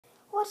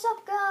What's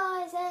up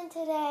guys, and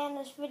today in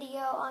this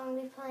video I'm going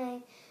to be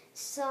playing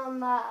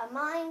some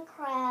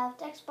Minecraft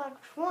Xbox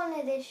One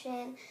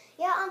edition.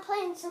 Yeah, I'm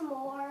playing some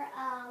more.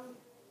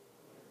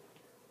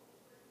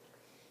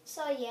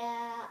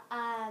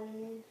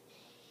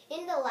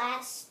 In the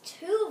last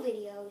two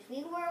videos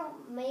we were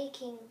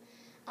making,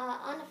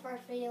 on the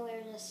first video we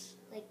were just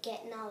like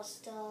getting all the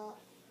stuff.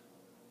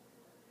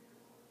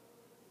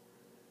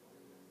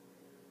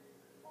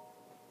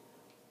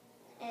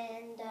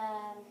 And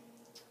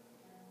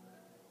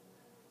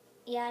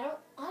yeah,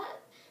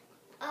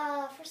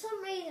 for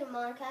some reason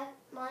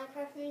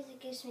Minecraft music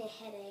gives me a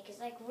headache. It's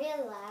like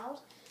really loud.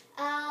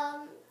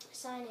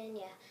 Sign in,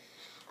 yeah.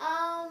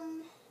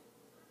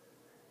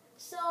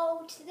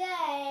 So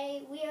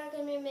today we are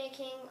going to be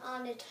making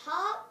on the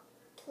top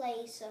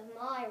place of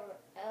my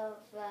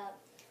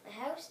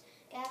house,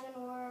 Gavin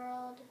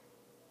World.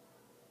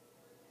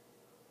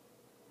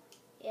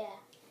 Yeah.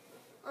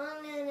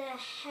 I'm going to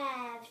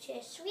have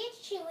to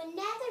switch to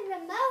another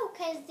remote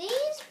because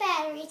these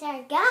batteries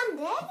are gone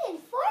dead,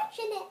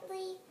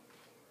 unfortunately.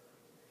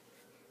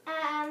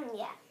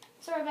 Yeah.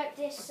 Sorry about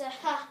this.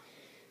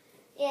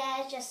 Yeah,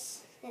 it's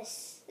just,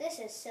 this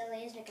is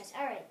silly, isn't it? Because,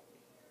 alright.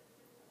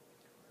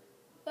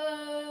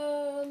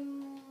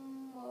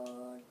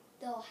 What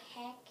the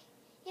heck?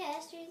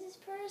 Yes, there's this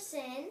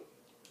person.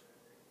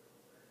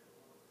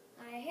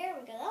 Alright, here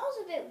we go. That was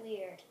a bit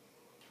weird.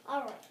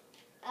 Alright.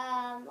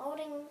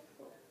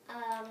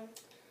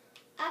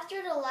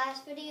 After the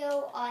last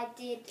video, I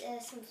did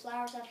some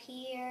flowers up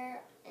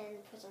here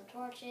and put some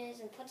torches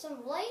and put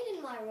some light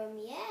in my room.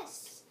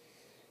 Yes.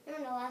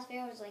 Remember the last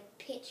video was like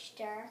pitch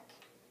dark.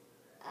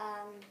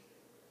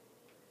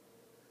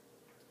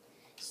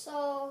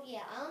 So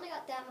yeah, I only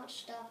got that much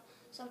stuff.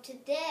 So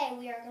today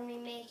we are going to be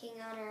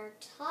making on our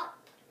top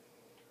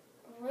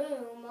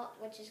room,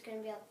 which is going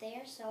to be up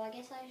there. So I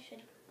guess I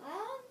should,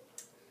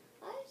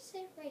 I'd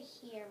say right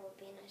here would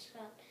be a nice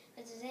spot.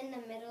 This is in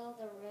the middle of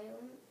the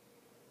room.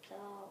 So,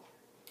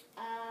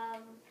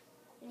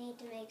 we need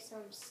to make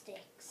some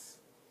sticks.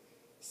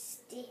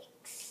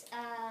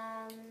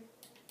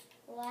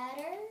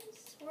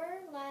 Ladders? Where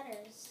are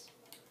ladders?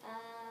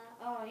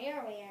 Oh,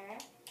 here we are.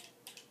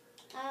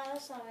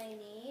 That's all I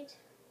need.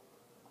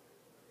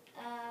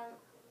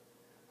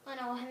 I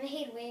know, I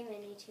made way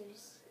many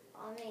twos.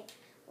 I made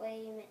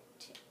way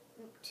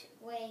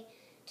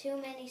too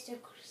many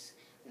sticks.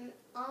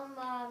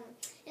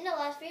 In the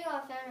last video,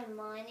 I found a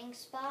mining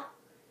spot.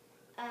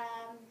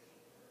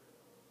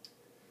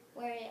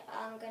 Where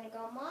I'm gonna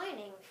go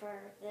mining for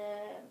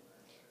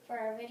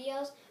our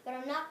videos, but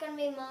I'm not gonna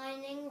be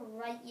mining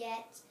right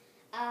yet.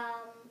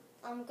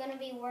 I'm gonna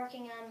be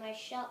working on my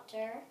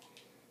shelter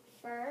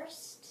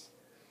first,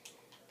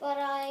 but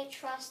I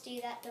trust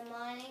you that the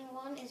mining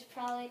one is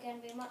probably gonna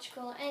be much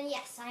cooler. And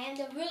yes, I am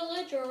the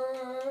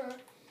villager.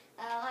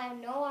 I have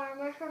no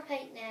armor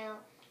right now.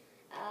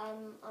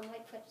 I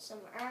might put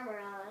some armor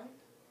on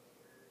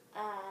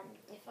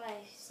if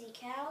I see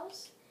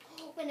cows.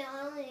 Oh, but no,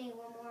 I only need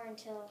one more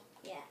until,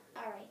 yeah,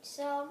 alright,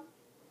 so,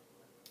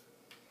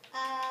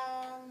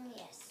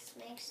 yes,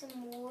 make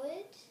some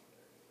wood,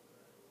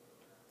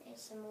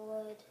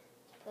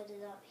 put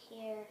it up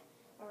here,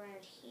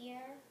 around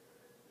here,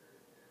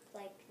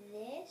 like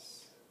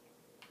this.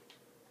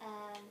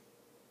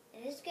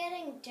 It is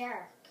getting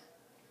dark.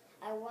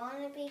 I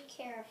want to be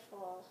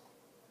careful,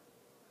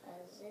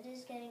 because it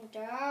is getting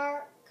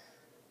dark.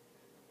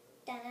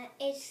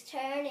 It's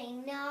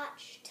turning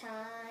notch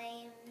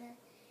time.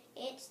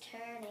 It's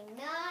turning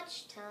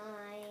notch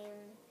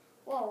time.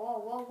 Whoa, whoa,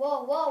 whoa,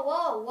 whoa, whoa,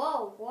 whoa,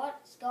 whoa.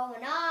 What's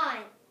going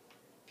on,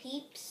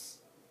 peeps?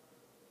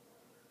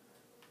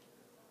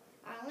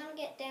 I'm going to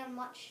get down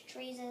much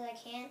trees as I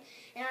can.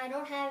 And I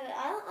don't have,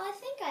 I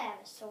think I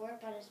have a sword,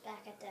 but it's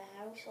back at the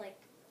house, like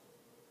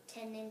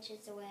 10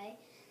 inches away.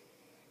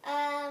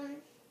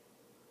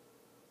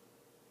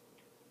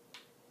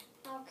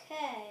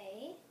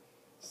 Okay.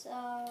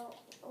 So,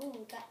 ooh,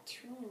 we got 2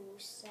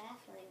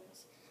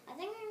 saplings. I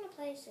think I'm going to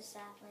place the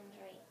saplings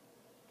right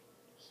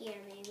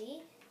here,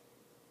 maybe.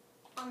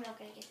 I'm not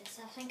going to get the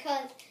sapling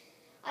because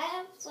I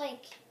have,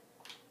 like,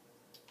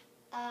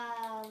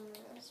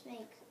 let's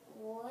make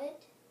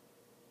wood.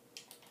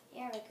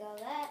 Here we go.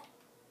 That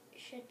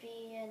should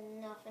be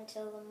enough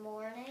until the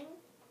morning.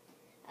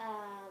 I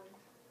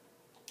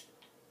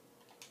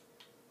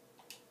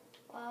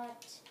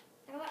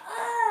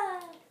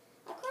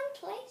couldn't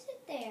place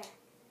it there.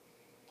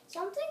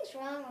 Something's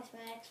wrong with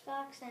my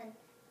Xbox and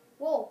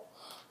whoa,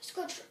 it's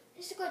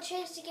a good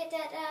chance to get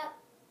that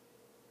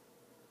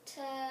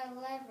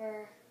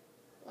leather.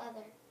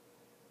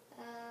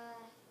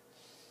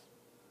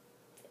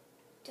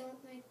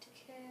 Don't make the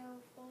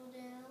cow fall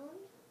down.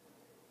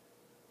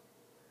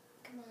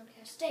 Come on,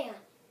 cow, stay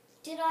on.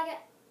 Did I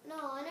get?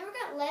 No, I never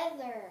got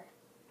leather.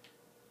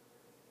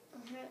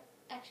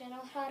 Actually,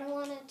 no, I don't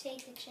want to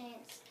take the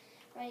chance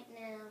right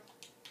now.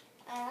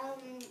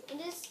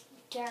 It is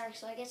dark,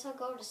 so I guess I'll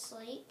go to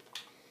sleep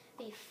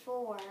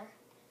before.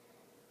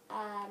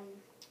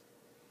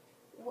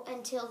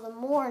 Until the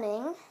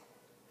morning.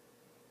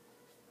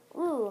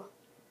 Ooh,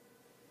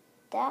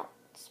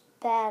 that's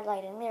bad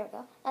lighting. There we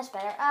go. That's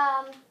better.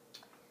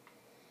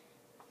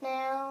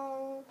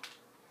 Now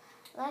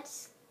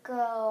let's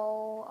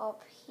go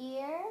up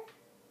here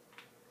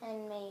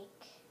and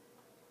make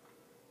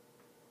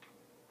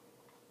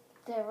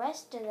the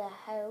rest of the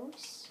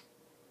house.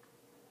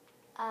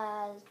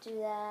 Do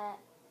that.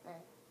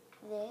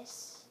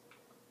 This.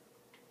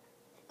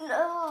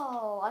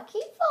 No, I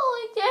keep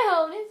falling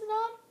down. It's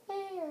not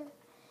fair.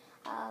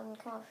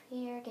 Come up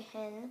here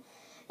again.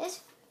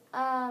 This.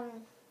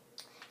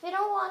 If you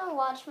don't want to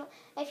watch,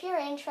 if you're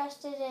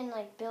interested in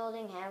like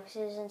building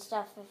houses and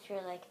stuff,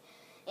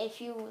 if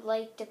you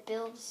like to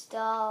build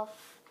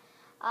stuff,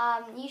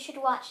 you should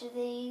watch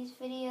these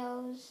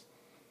videos.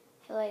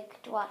 If you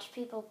like to watch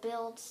people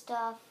build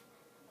stuff.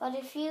 But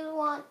if you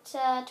want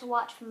to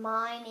watch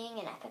mining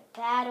and epic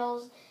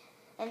battles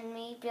and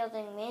me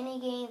building mini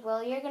games,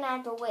 well, you're going to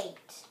have to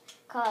wait.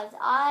 Because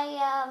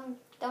I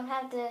don't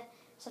have the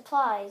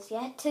supplies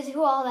yet to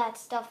do all that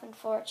stuff,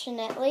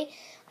 unfortunately.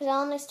 Because I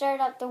only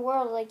started up the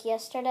world like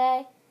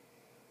yesterday.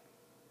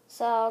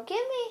 So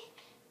it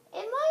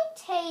might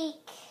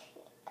take,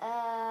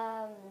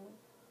 I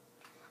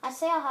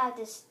say I'll have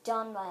this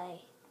done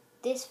by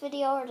this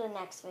video or the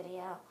next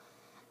video.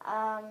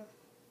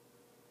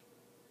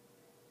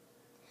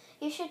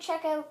 You should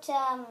check out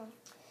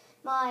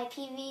my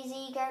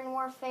PvZ Garden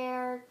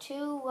Warfare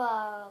 2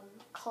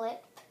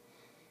 clip.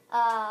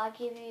 I'll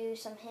give you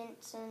some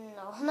hints, and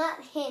well,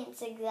 not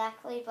hints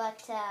exactly,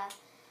 but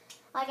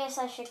I guess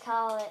I should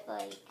call it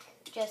like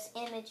just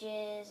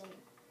images and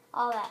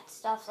all that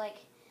stuff.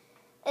 Like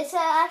it's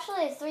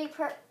actually a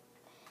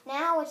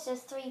now it's a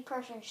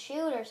 3-person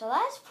shooter, so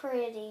that's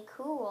pretty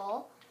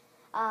cool.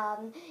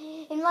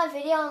 In my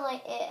video, I'm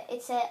like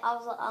it said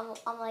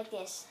I'm like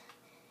this.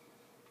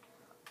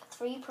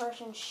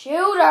 3-person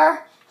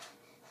shooter.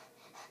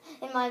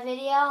 In my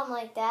video, I'm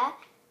like that,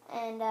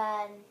 and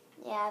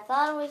yeah, I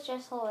thought it was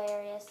just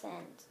hilarious,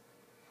 and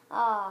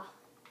I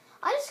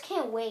just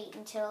can't wait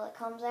until it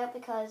comes out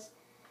because,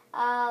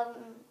 yeah,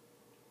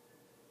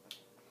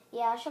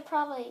 I should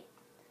probably.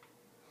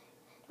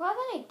 Do I have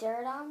any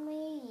dirt on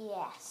me?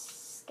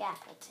 Yes,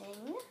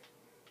 scaffolding.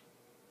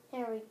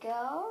 There we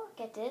go.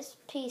 Get this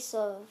piece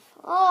of.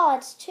 Oh,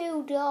 it's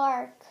too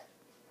dark.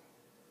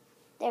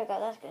 There we go.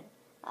 That's good.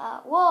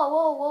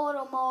 Whoa, what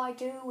am I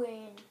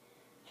doing?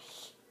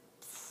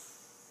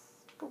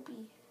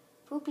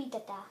 Poopy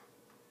dada.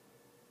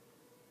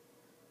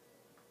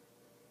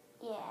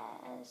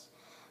 Yes.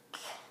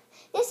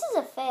 This is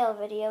a fail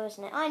video,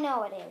 isn't it? I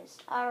know it is.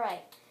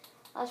 Alright.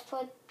 Let's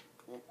put,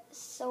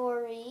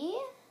 sorry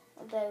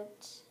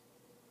about,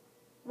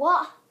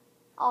 what?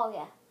 Oh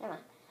yeah, never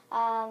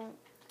mind.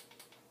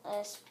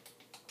 Let's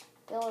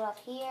build up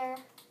here.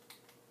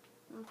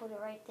 And put it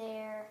right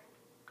there.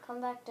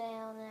 Come back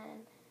down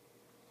and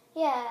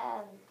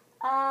yeah.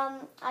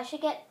 I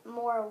should get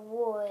more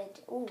wood.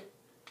 Ooh.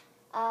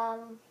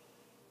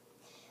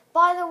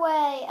 By the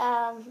way,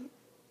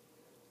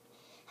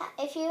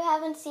 if you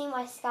haven't seen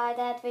my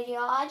Skydad video,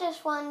 I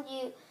just wanted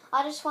to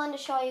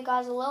show you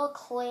guys a little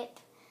clip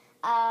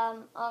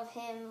of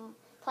him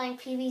playing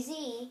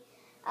PvZ.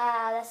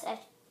 That's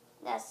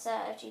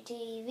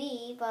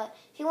FGTV. But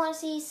if you want to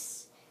see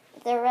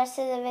the rest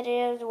of the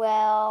videos,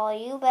 well,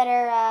 you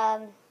better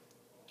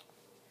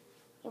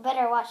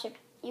watch it.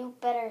 You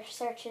better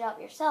search it up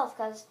yourself,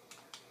 because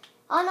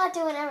I'm not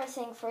doing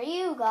everything for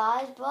you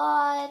guys,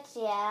 but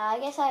yeah, I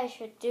guess I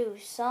should do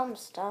some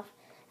stuff.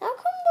 How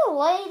come the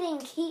lighting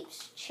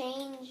keeps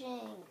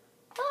changing?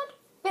 Not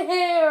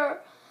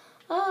fair.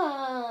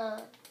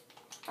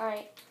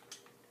 Alright,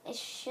 it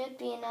should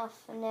be enough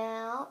for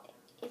now.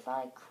 If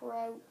I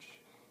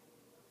crouch,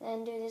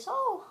 then do this.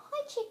 Oh,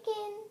 hi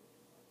chicken.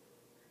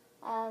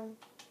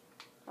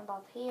 Jump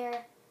up here.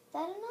 Is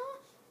that enough?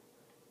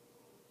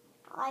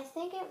 I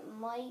think it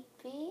might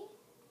be,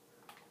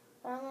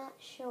 but I'm not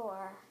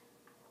sure.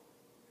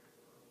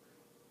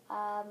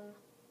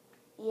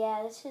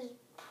 Yeah, this is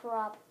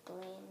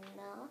probably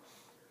enough.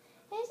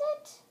 Is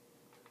it?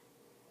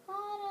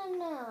 I don't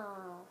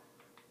know.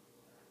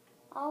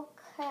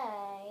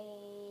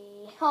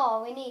 Okay.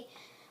 Oh, we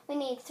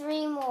need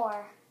 3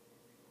 more.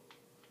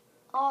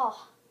 Oh,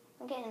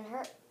 I'm getting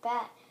hurt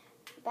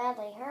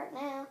badly hurt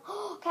now.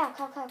 Oh, cow.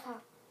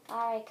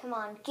 All right, come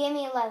on, give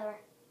me leather.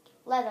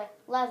 Leather,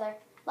 cow,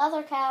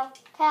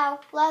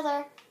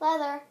 leather, cow,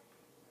 leather.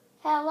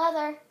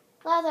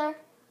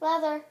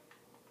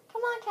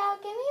 Come on, cow,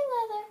 give me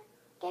leather.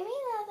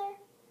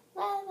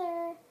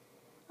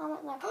 I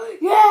want leather.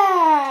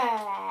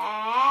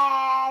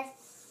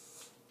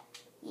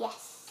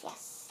 Yes.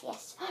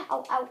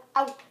 Ow.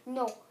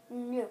 No,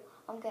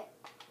 I'm good.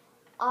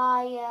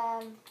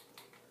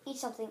 Eat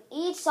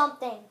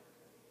something,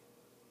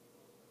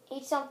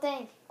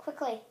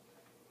 quickly,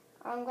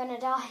 or I'm gonna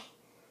die.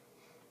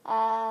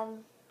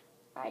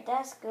 Alright,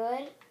 that's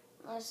good.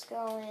 Let's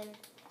go in.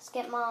 Let's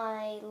get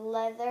my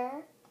leather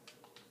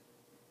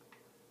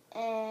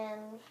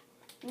and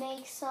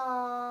make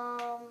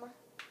some.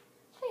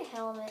 Let's make a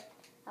helmet.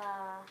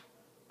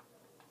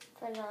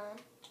 Put it on.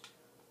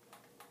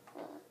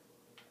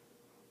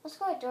 Let's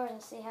go outdoors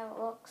and see how it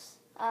looks.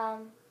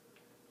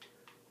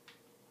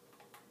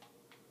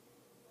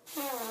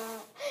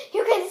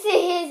 You can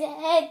see his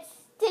head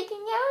sticking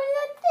out of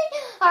that thing.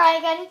 Alright, I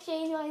gotta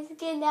change my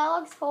skin. That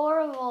looks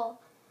horrible.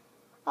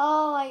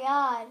 Oh my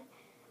god.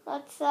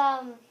 That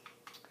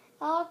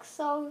looks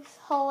so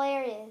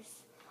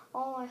hilarious.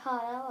 Oh my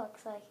god, that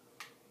looks like...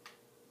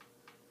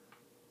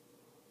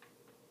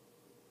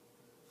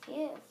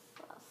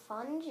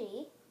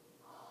 Fungi.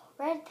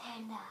 Red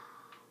panda.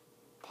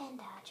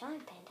 Panda,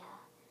 giant panda.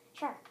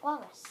 Shark,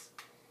 walrus.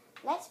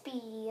 Let's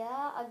be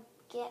a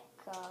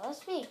gecko.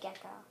 Let's be a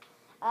gecko.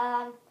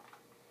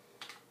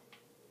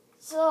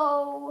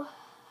 So,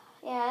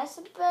 yeah, that's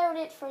about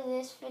it for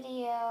this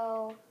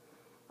video.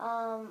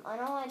 I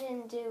know I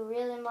didn't do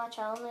really much.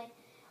 I'm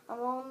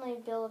only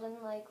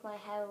building like my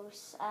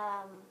house.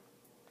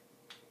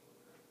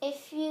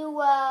 If you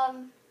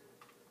want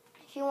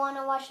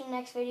to watch the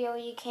next video,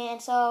 you can.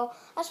 So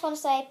I just want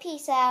to say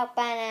peace out.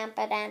 Bye.